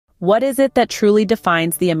What is it that truly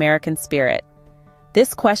defines the American spirit?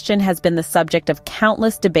 This question has been the subject of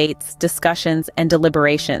countless debates, discussions, and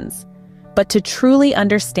deliberations. But to truly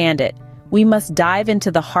understand it, we must dive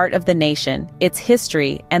into the heart of the nation, its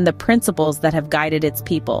history, and the principles that have guided its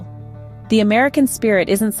people. The American spirit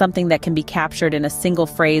isn't something that can be captured in a single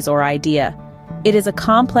phrase or idea. It is a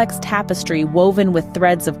complex tapestry woven with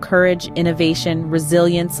threads of courage, innovation,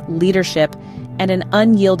 resilience, leadership, and an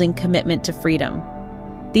unyielding commitment to freedom.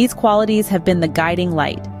 These qualities have been the guiding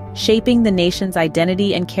light, shaping the nation's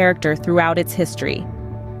identity and character throughout its history.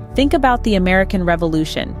 Think about the American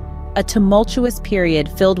Revolution, a tumultuous period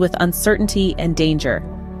filled with uncertainty and danger.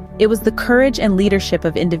 It was the courage and leadership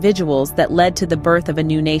of individuals that led to the birth of a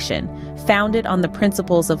new nation, founded on the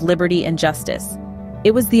principles of liberty and justice.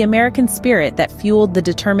 It was the American spirit that fueled the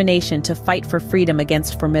determination to fight for freedom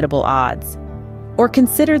against formidable odds. Or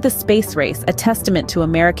consider the space race, a testament to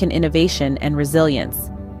American innovation and resilience.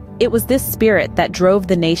 It was this spirit that drove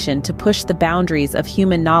the nation to push the boundaries of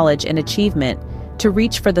human knowledge and achievement, to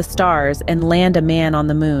reach for the stars and land a man on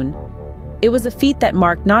the moon. It was a feat that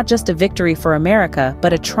marked not just a victory for America,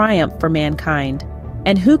 but a triumph for mankind.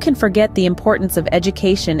 And who can forget the importance of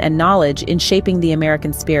education and knowledge in shaping the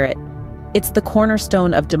American spirit? It's the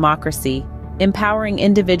cornerstone of democracy, empowering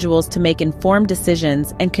individuals to make informed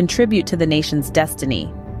decisions and contribute to the nation's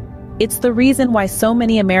destiny. It's the reason why so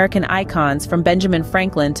many American icons, from Benjamin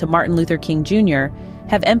Franklin to Martin Luther King Jr.,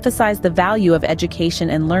 have emphasized the value of education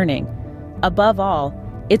and learning. Above all,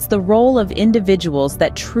 it's the role of individuals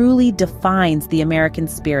that truly defines the American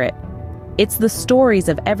spirit. It's the stories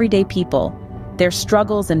of everyday people, their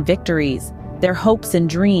struggles and victories, their hopes and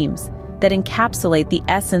dreams, that encapsulate the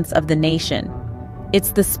essence of the nation.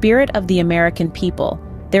 It's the spirit of the American people,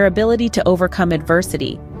 their ability to overcome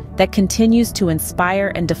adversity, that continues to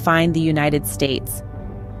inspire and define the United States.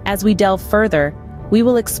 As we delve further, we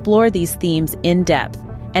will explore these themes in depth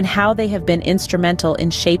and how they have been instrumental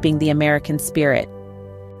in shaping the American spirit.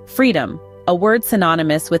 Freedom, a word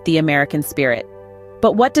synonymous with the American spirit.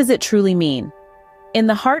 But what does it truly mean? In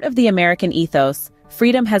the heart of the American ethos,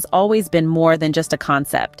 freedom has always been more than just a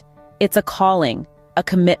concept. It's a calling, a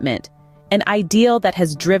commitment, an ideal that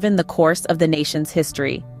has driven the course of the nation's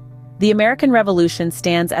history. The American Revolution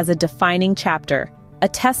stands as a defining chapter, a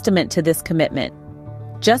testament to this commitment.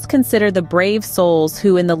 Just consider the brave souls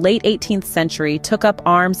who in the late 18th century took up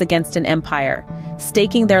arms against an empire,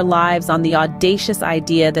 staking their lives on the audacious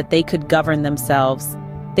idea that they could govern themselves.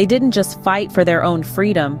 They didn't just fight for their own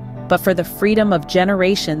freedom, but for the freedom of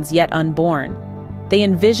generations yet unborn. They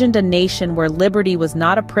envisioned a nation where liberty was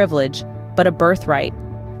not a privilege, but a birthright.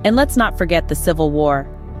 And let's not forget the Civil War,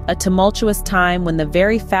 a tumultuous time when the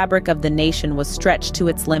very fabric of the nation was stretched to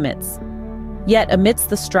its limits. Yet amidst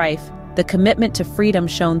the strife, the commitment to freedom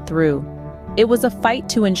shone through. It was a fight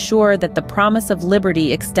to ensure that the promise of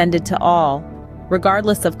liberty extended to all,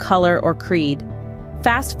 regardless of color or creed.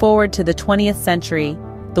 Fast forward to the 20th century,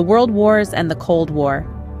 the World Wars and the Cold War.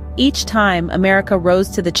 Each time, America rose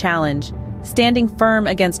to the challenge, standing firm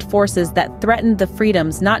against forces that threatened the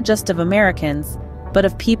freedoms not just of Americans, but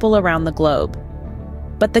of people around the globe.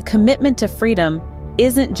 But the commitment to freedom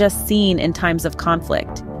isn't just seen in times of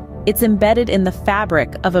conflict. It's embedded in the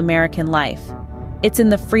fabric of American life. It's in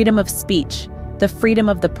the freedom of speech, the freedom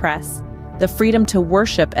of the press, the freedom to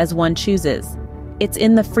worship as one chooses. It's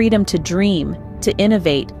in the freedom to dream, to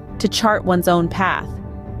innovate, to chart one's own path.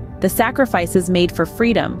 The sacrifices made for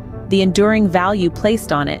freedom, the enduring value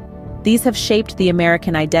placed on it, these have shaped the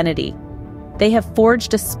American identity. They have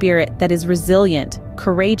forged a spirit that is resilient,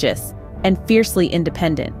 courageous, and fiercely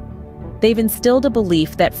independent. They've instilled a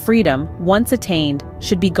belief that freedom, once attained,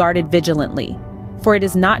 should be guarded vigilantly, for it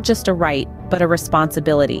is not just a right, but a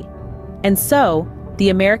responsibility. And so, the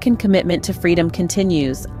American commitment to freedom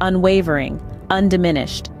continues, unwavering,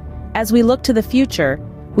 undiminished. As we look to the future,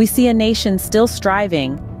 we see a nation still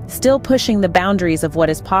striving, still pushing the boundaries of what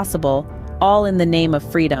is possible, all in the name of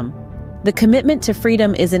freedom. The commitment to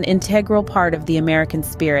freedom is an integral part of the American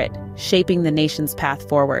spirit, shaping the nation's path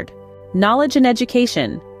forward. Knowledge and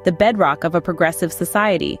education, the bedrock of a progressive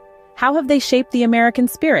society. How have they shaped the American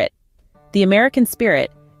spirit? The American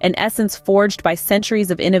spirit, an essence forged by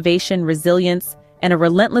centuries of innovation, resilience, and a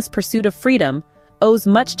relentless pursuit of freedom, owes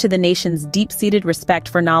much to the nation's deep-seated respect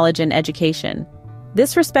for knowledge and education.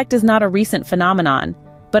 This respect is not a recent phenomenon,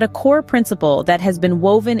 but a core principle that has been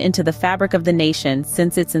woven into the fabric of the nation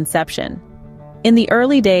since its inception. In the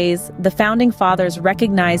early days, the Founding Fathers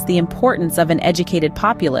recognized the importance of an educated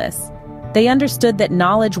populace. They understood that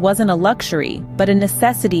knowledge wasn't a luxury, but a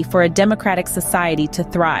necessity for a democratic society to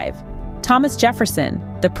thrive. Thomas Jefferson,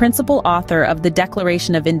 the principal author of the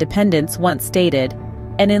Declaration of Independence, once stated,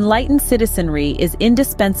 An enlightened citizenry is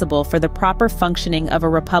indispensable for the proper functioning of a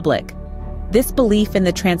republic. This belief in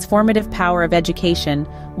the transformative power of education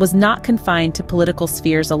was not confined to political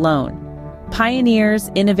spheres alone.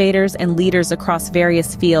 Pioneers, innovators, and leaders across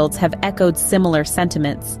various fields have echoed similar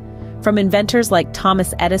sentiments. From inventors like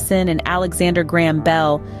Thomas Edison and Alexander Graham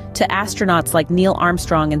Bell to astronauts like Neil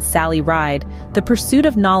Armstrong and Sally Ride, the pursuit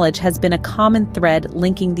of knowledge has been a common thread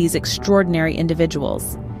linking these extraordinary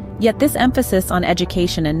individuals. Yet this emphasis on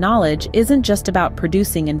education and knowledge isn't just about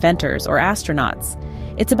producing inventors or astronauts.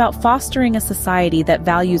 It's about fostering a society that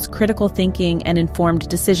values critical thinking and informed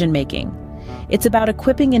decision-making. It's about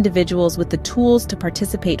equipping individuals with the tools to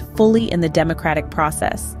participate fully in the democratic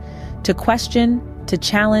process, to question, to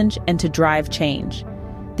challenge, and to drive change.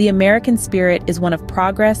 The American spirit is one of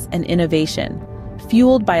progress and innovation,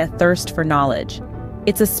 fueled by a thirst for knowledge.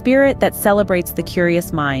 It's a spirit that celebrates the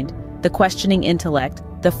curious mind, the questioning intellect,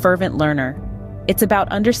 the fervent learner. It's about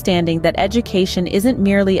understanding that education isn't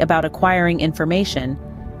merely about acquiring information,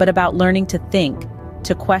 but about learning to think,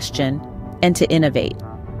 to question, and to innovate.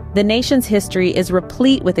 The nation's history is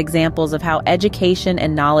replete with examples of how education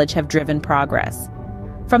and knowledge have driven progress.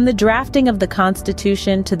 From the drafting of the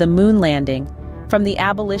Constitution to the moon landing, from the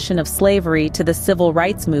abolition of slavery to the civil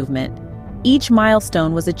rights movement, each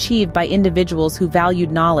milestone was achieved by individuals who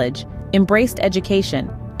valued knowledge, embraced education,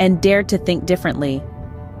 and dared to think differently.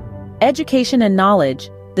 Education and knowledge,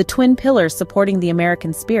 the twin pillars supporting the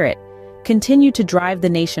American spirit, continue to drive the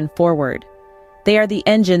nation forward. They are the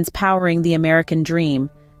engines powering the American dream,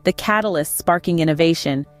 the catalysts sparking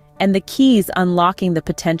innovation, and the keys unlocking the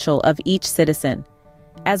potential of each citizen.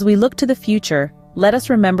 As we look to the future, let us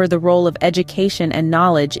remember the role of education and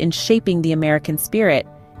knowledge in shaping the American spirit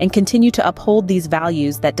and continue to uphold these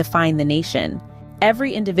values that define the nation.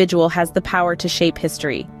 Every individual has the power to shape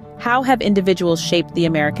history. How have individuals shaped the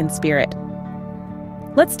American spirit?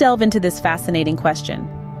 Let's delve into this fascinating question.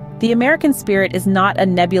 The American spirit is not a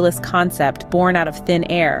nebulous concept born out of thin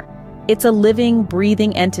air. It's a living,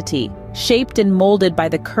 breathing entity, shaped and molded by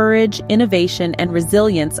the courage, innovation, and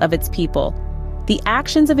resilience of its people. The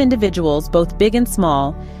actions of individuals, both big and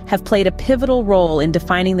small, have played a pivotal role in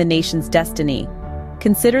defining the nation's destiny.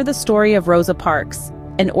 Consider the story of Rosa Parks,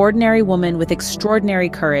 an ordinary woman with extraordinary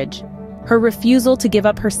courage. Her refusal to give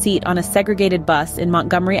up her seat on a segregated bus in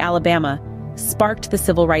Montgomery, Alabama, sparked the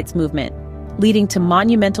civil rights movement, leading to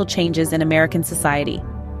monumental changes in American society.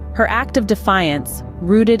 Her act of defiance,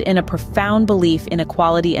 rooted in a profound belief in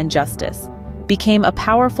equality and justice, became a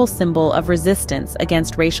powerful symbol of resistance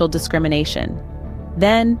against racial discrimination.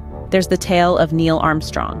 Then, there's the tale of Neil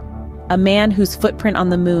Armstrong, a man whose footprint on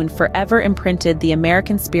the moon forever imprinted the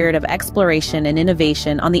American spirit of exploration and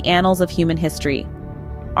innovation on the annals of human history.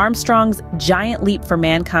 Armstrong's giant leap for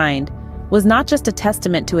mankind was not just a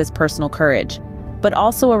testament to his personal courage, but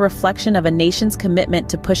also a reflection of a nation's commitment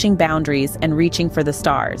to pushing boundaries and reaching for the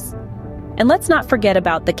stars. And let's not forget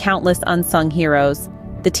about the countless unsung heroes,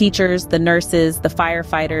 the teachers, the nurses, the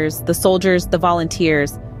firefighters, the soldiers, the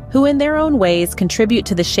volunteers, who in their own ways contribute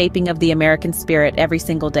to the shaping of the American spirit every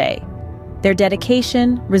single day. Their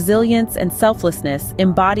dedication, resilience, and selflessness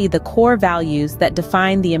embody the core values that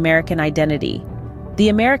define the American identity. The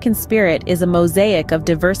American spirit is a mosaic of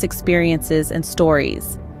diverse experiences and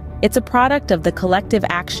stories. It's a product of the collective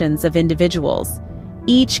actions of individuals,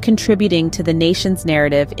 each contributing to the nation's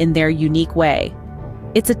narrative in their unique way.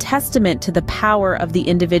 It's a testament to the power of the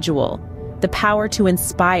individual, the power to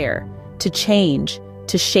inspire, to change,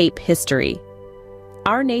 to shape history.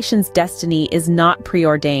 Our nation's destiny is not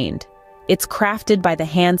preordained. It's crafted by the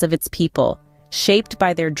hands of its people, shaped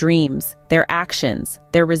by their dreams, their actions,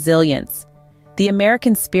 their resilience. The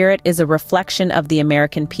American spirit is a reflection of the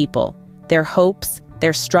American people, their hopes,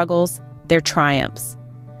 their struggles, their triumphs.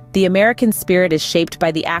 The American spirit is shaped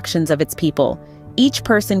by the actions of its people, each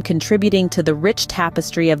person contributing to the rich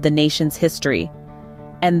tapestry of the nation's history.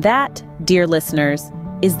 And that, dear listeners,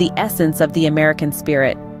 is the essence of the American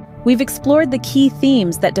spirit. We've explored the key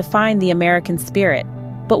themes that define the American spirit,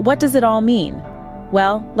 but what does it all mean?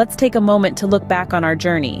 Well, let's take a moment to look back on our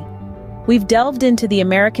journey. We've delved into the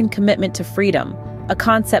American commitment to freedom, a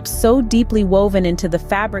concept so deeply woven into the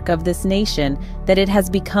fabric of this nation that it has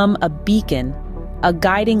become a beacon, a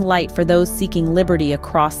guiding light for those seeking liberty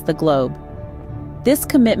across the globe. This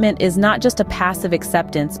commitment is not just a passive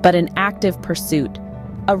acceptance, but an active pursuit,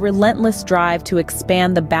 a relentless drive to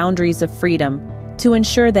expand the boundaries of freedom, to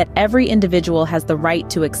ensure that every individual has the right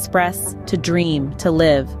to express, to dream, to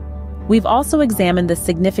live. We've also examined the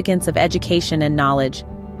significance of education and knowledge.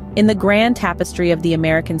 In the grand tapestry of the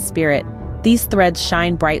American spirit, these threads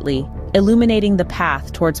shine brightly, illuminating the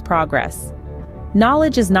path towards progress.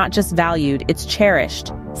 Knowledge is not just valued, it's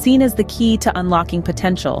cherished, seen as the key to unlocking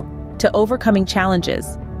potential, to overcoming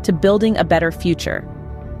challenges, to building a better future.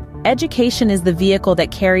 Education is the vehicle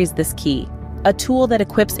that carries this key, a tool that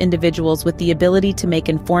equips individuals with the ability to make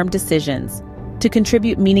informed decisions, to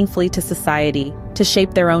contribute meaningfully to society, to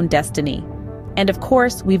shape their own destiny. And of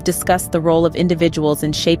course, we've discussed the role of individuals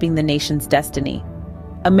in shaping the nation's destiny.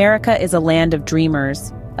 America is a land of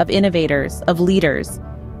dreamers, of innovators, of leaders,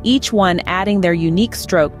 each one adding their unique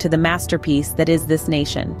stroke to the masterpiece that is this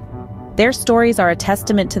nation. Their stories are a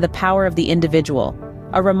testament to the power of the individual,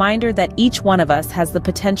 a reminder that each one of us has the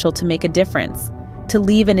potential to make a difference, to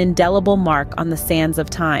leave an indelible mark on the sands of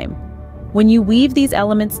time. When you weave these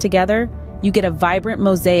elements together, you get a vibrant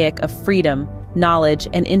mosaic of freedom, knowledge,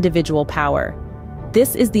 and individual power.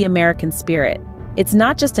 This is the American spirit. It's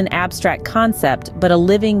not just an abstract concept, but a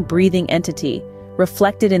living, breathing entity,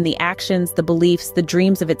 reflected in the actions, the beliefs, the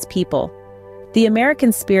dreams of its people. The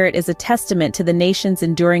American spirit is a testament to the nation's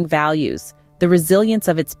enduring values, the resilience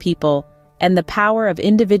of its people, and the power of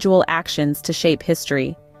individual actions to shape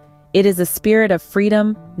history. It is a spirit of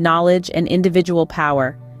freedom, knowledge, and individual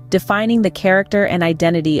power, defining the character and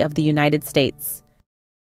identity of the United States.